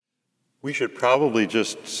We should probably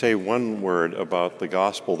just say one word about the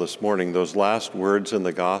gospel this morning, those last words in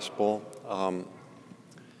the gospel.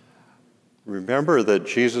 Remember that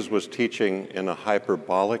Jesus was teaching in a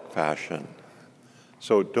hyperbolic fashion.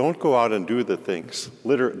 So don't go out and do the things.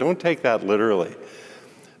 Don't take that literally.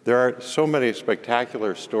 There are so many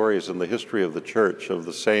spectacular stories in the history of the church, of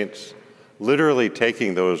the saints, literally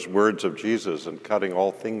taking those words of Jesus and cutting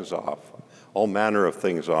all things off, all manner of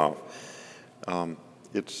things off.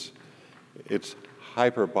 It's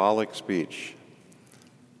hyperbolic speech.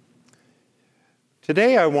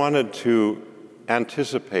 Today I wanted to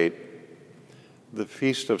anticipate the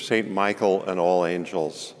feast of St. Michael and all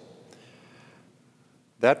angels.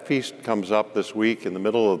 That feast comes up this week, in the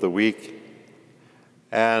middle of the week,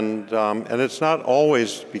 and it's not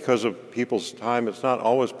always, because of people's time, it's not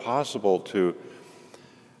always possible to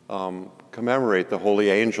commemorate the holy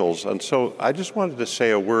angels. And so I just wanted to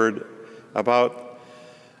say a word about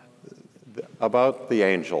the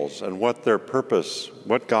angels and what their purpose,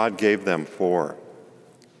 what God gave them for.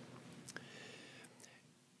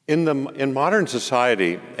 In modern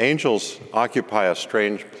society, angels occupy a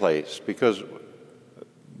strange place because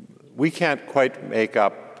we can't quite make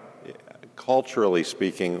up, culturally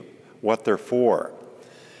speaking, what they're for.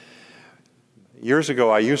 Years ago,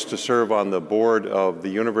 I used to serve on the board of the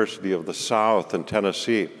University of the South in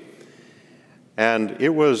Tennessee, and it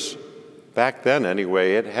was, back then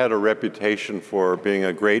anyway, it had a reputation for being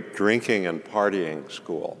a great drinking and partying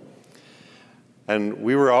school. And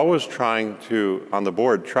we were always trying to, on the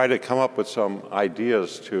board, try to come up with some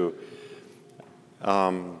ideas to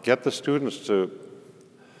get the students to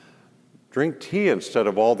drink tea instead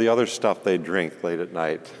of all the other stuff they drink late at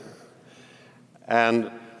night. And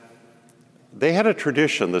they had a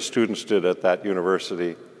tradition, the students did at that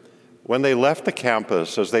university. When they left the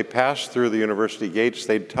campus, as they passed through the university gates,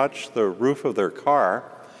 they'd touch the roof of their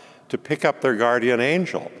car to pick up their guardian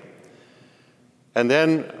angel. And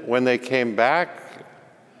then when they came back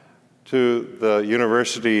to the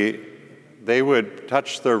university, they would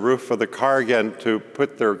touch the roof of the car again to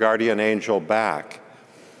put their guardian angel back.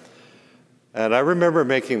 And I remember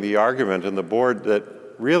making the argument in the board that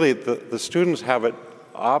really the students have it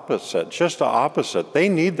opposite, just the opposite. They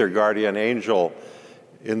need their guardian angel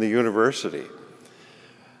in the university.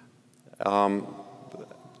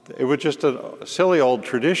 It was just a silly old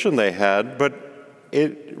tradition they had, but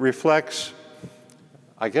it reflects,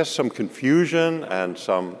 I guess, some confusion and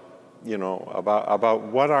some, about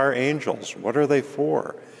what are angels? What are they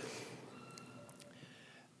for?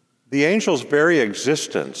 The angel's very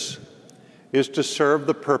existence is to serve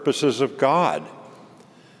the purposes of God.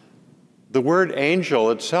 The word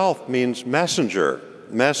angel itself means messenger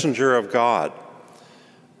of God.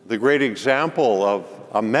 The great example of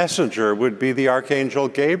a messenger would be the Archangel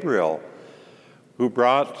Gabriel, who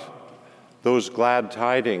brought those glad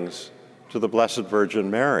tidings to the Blessed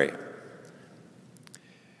Virgin Mary.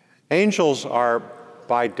 Angels are,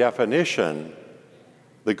 by definition,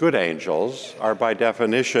 the good angels are, by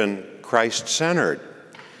definition, Christ-centered.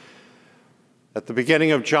 At the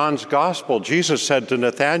beginning of John's Gospel, Jesus said to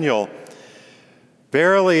Nathanael,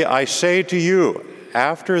 "Verily I say to you,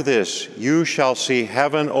 after this you shall see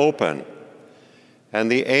heaven open, and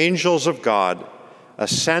the angels of God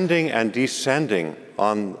ascending and descending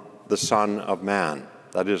on the Son of Man,"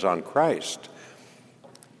 that is, on Christ.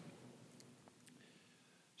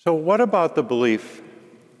 So what about the belief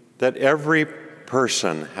that every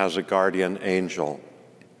person has a guardian angel?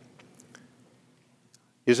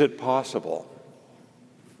 Is it possible?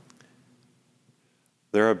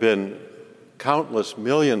 There have been countless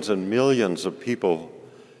millions and millions of people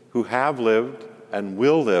who have lived and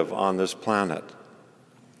will live on this planet.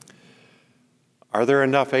 Are there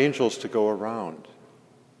enough angels to go around?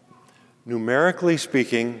 Numerically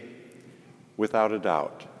speaking, without a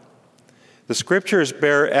doubt. The scriptures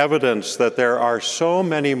bear evidence that there are so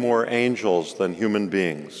many more angels than human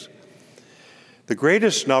beings. The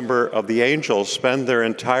greatest number of the angels spend their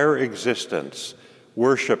entire existence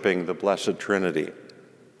worshiping the Blessed Trinity.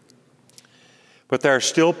 But there are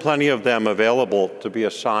still plenty of them available to be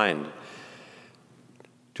assigned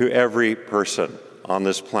to every person on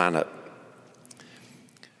this planet.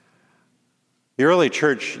 The early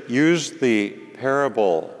church used the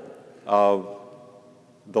parable of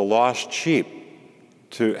the lost sheep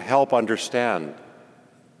to help understand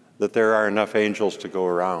that there are enough angels to go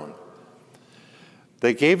around.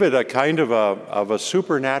 They gave it a kind of a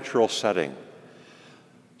supernatural setting.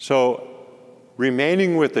 So,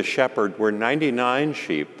 remaining with the shepherd were 99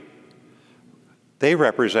 sheep. They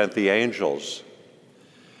represent the angels.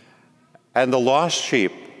 And the lost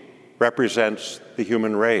sheep represents the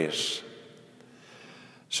human race.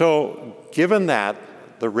 So, given that,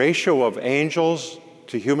 the ratio of angels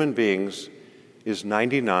to human beings is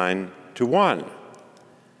 99 to 1.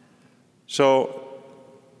 So,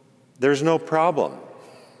 there's no problem.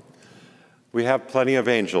 We have plenty of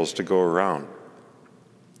angels to go around.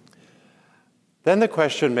 Then the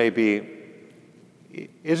question may be,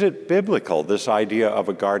 is it biblical, this idea of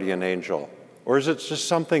a guardian angel? Or is it just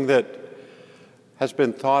something that has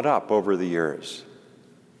been thought up over the years?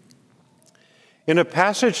 In a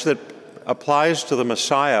passage that applies to the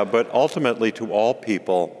Messiah, but ultimately to all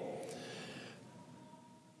people,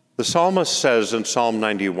 the psalmist says in Psalm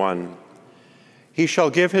 91, "He shall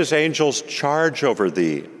give his angels charge over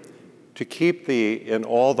thee, to keep thee in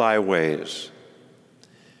all thy ways."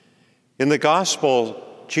 In the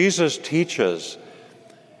gospel, Jesus teaches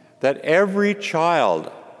that every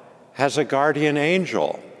child has a guardian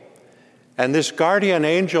angel, and this guardian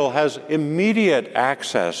angel has immediate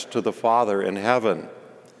access to the Father in heaven.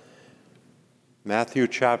 Matthew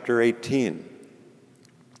chapter 18.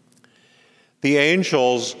 The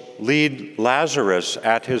angels lead Lazarus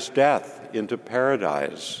at his death into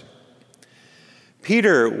paradise.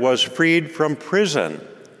 Peter was freed from prison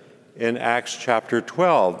in Acts chapter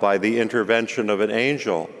 12 by the intervention of an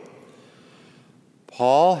angel.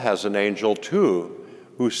 Paul has an angel too,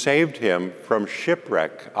 who saved him from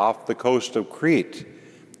shipwreck off the coast of Crete,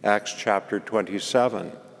 Acts chapter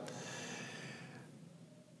 27.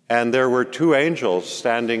 And there were 2 angels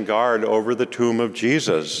standing guard over the tomb of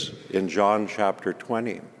Jesus in John chapter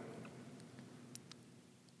 20.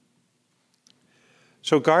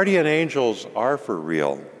 So guardian angels are for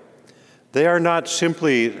real. They are not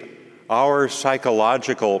simply our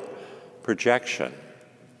psychological projection.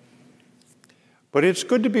 But it's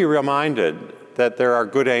good to be reminded that there are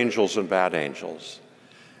good angels and bad angels.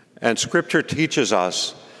 And Scripture teaches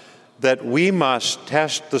us that we must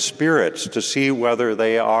test the spirits to see whether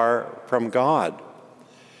they are from God.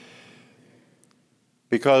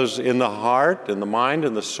 Because in the heart, in the mind,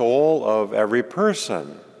 and the soul of every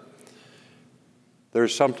person, there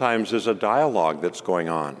sometimes is a dialogue that's going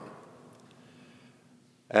on.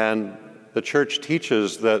 And the church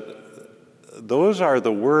teaches that those are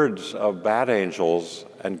the words of bad angels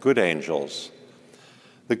and good angels.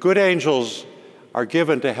 The good angels are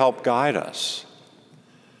given to help guide us.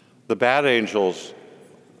 The bad angels,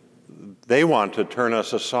 they want to turn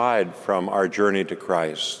us aside from our journey to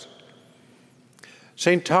Christ.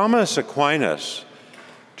 St. Thomas Aquinas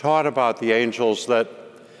taught about the angels that,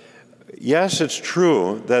 yes, it's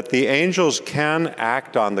true that the angels can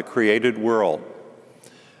act on the created world.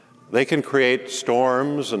 They can create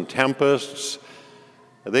storms and tempests.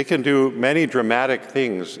 They can do many dramatic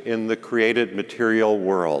things in the created material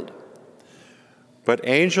world. But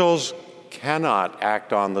angels cannot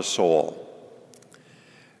act on the soul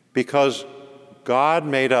because God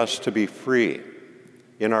made us to be free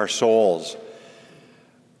in our souls.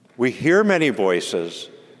 We hear many voices,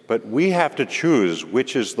 but we have to choose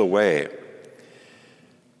which is the way.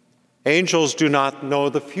 Angels do not know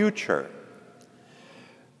the future,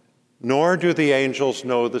 nor do the angels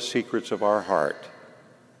know the secrets of our heart.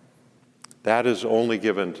 That is only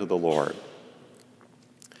given to the Lord.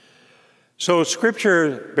 So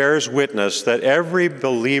Scripture bears witness that every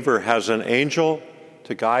believer has an angel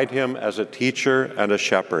to guide him as a teacher and a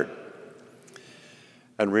shepherd.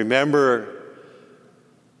 And remember,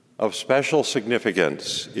 of special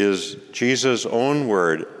significance is Jesus' own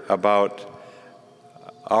word about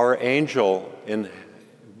our angel that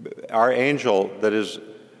is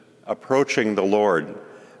approaching the Lord,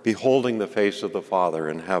 beholding the face of the Father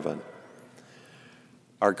in heaven.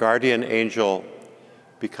 Our guardian angel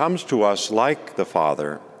becomes to us like the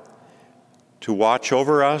Father, to watch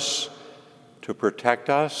over us, to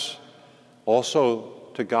protect us,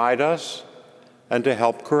 also to guide us, and to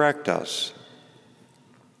help correct us.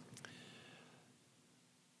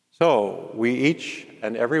 So, we each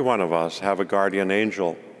and every one of us have a guardian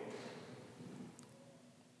angel.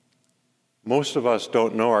 Most of us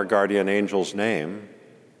don't know our guardian angel's name.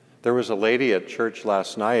 There was a lady at church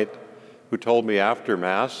last night who told me after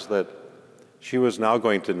Mass that she was now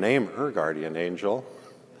going to name her guardian angel.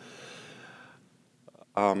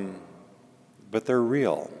 But they're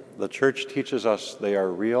real. The church teaches us they are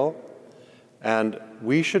real, and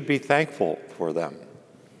we should be thankful for them.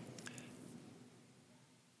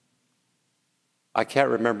 I can't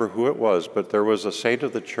remember who it was, but there was a saint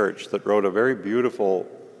of the church that wrote a very beautiful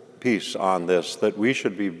piece on this, that we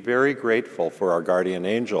should be very grateful for our guardian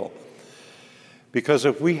angel. Because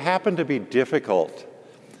if we happen to be difficult,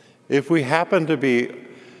 if we happen to be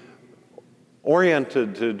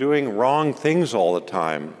oriented to doing wrong things all the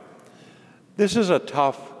time, this is a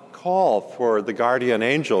tough call for the guardian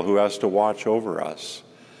angel who has to watch over us.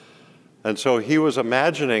 And so he was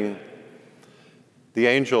imagining the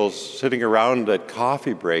angels sitting around at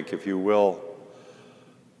coffee break, if you will.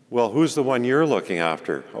 Well, who's the one you're looking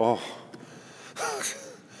after? Oh.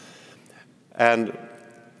 And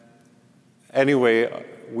anyway,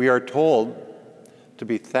 we are told to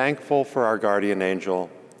be thankful for our guardian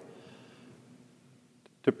angel,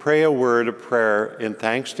 to pray a word of prayer in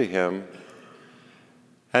thanks to him,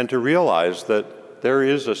 and to realize that there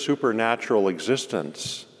is a supernatural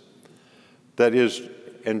existence that is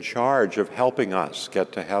in charge of helping us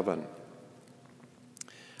get to heaven.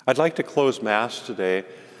 I'd like to close Mass today,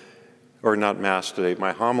 or not Mass today,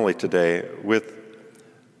 my homily today, with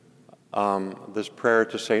this prayer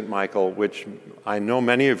to St. Michael, which I know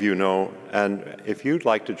many of you know, and if you'd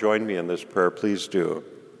like to join me in this prayer, please do.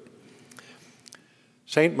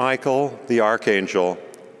 St. Michael, the Archangel,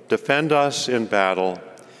 defend us in battle.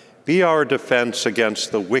 Be our defense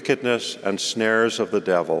against the wickedness and snares of the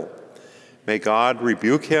devil. May God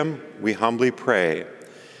rebuke him, we humbly pray.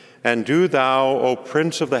 And do thou, O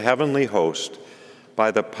Prince of the heavenly host,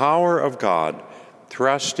 by the power of God,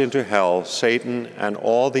 thrust into hell Satan and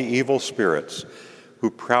all the evil spirits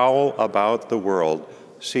who prowl about the world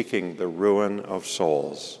seeking the ruin of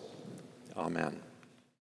souls. Amen.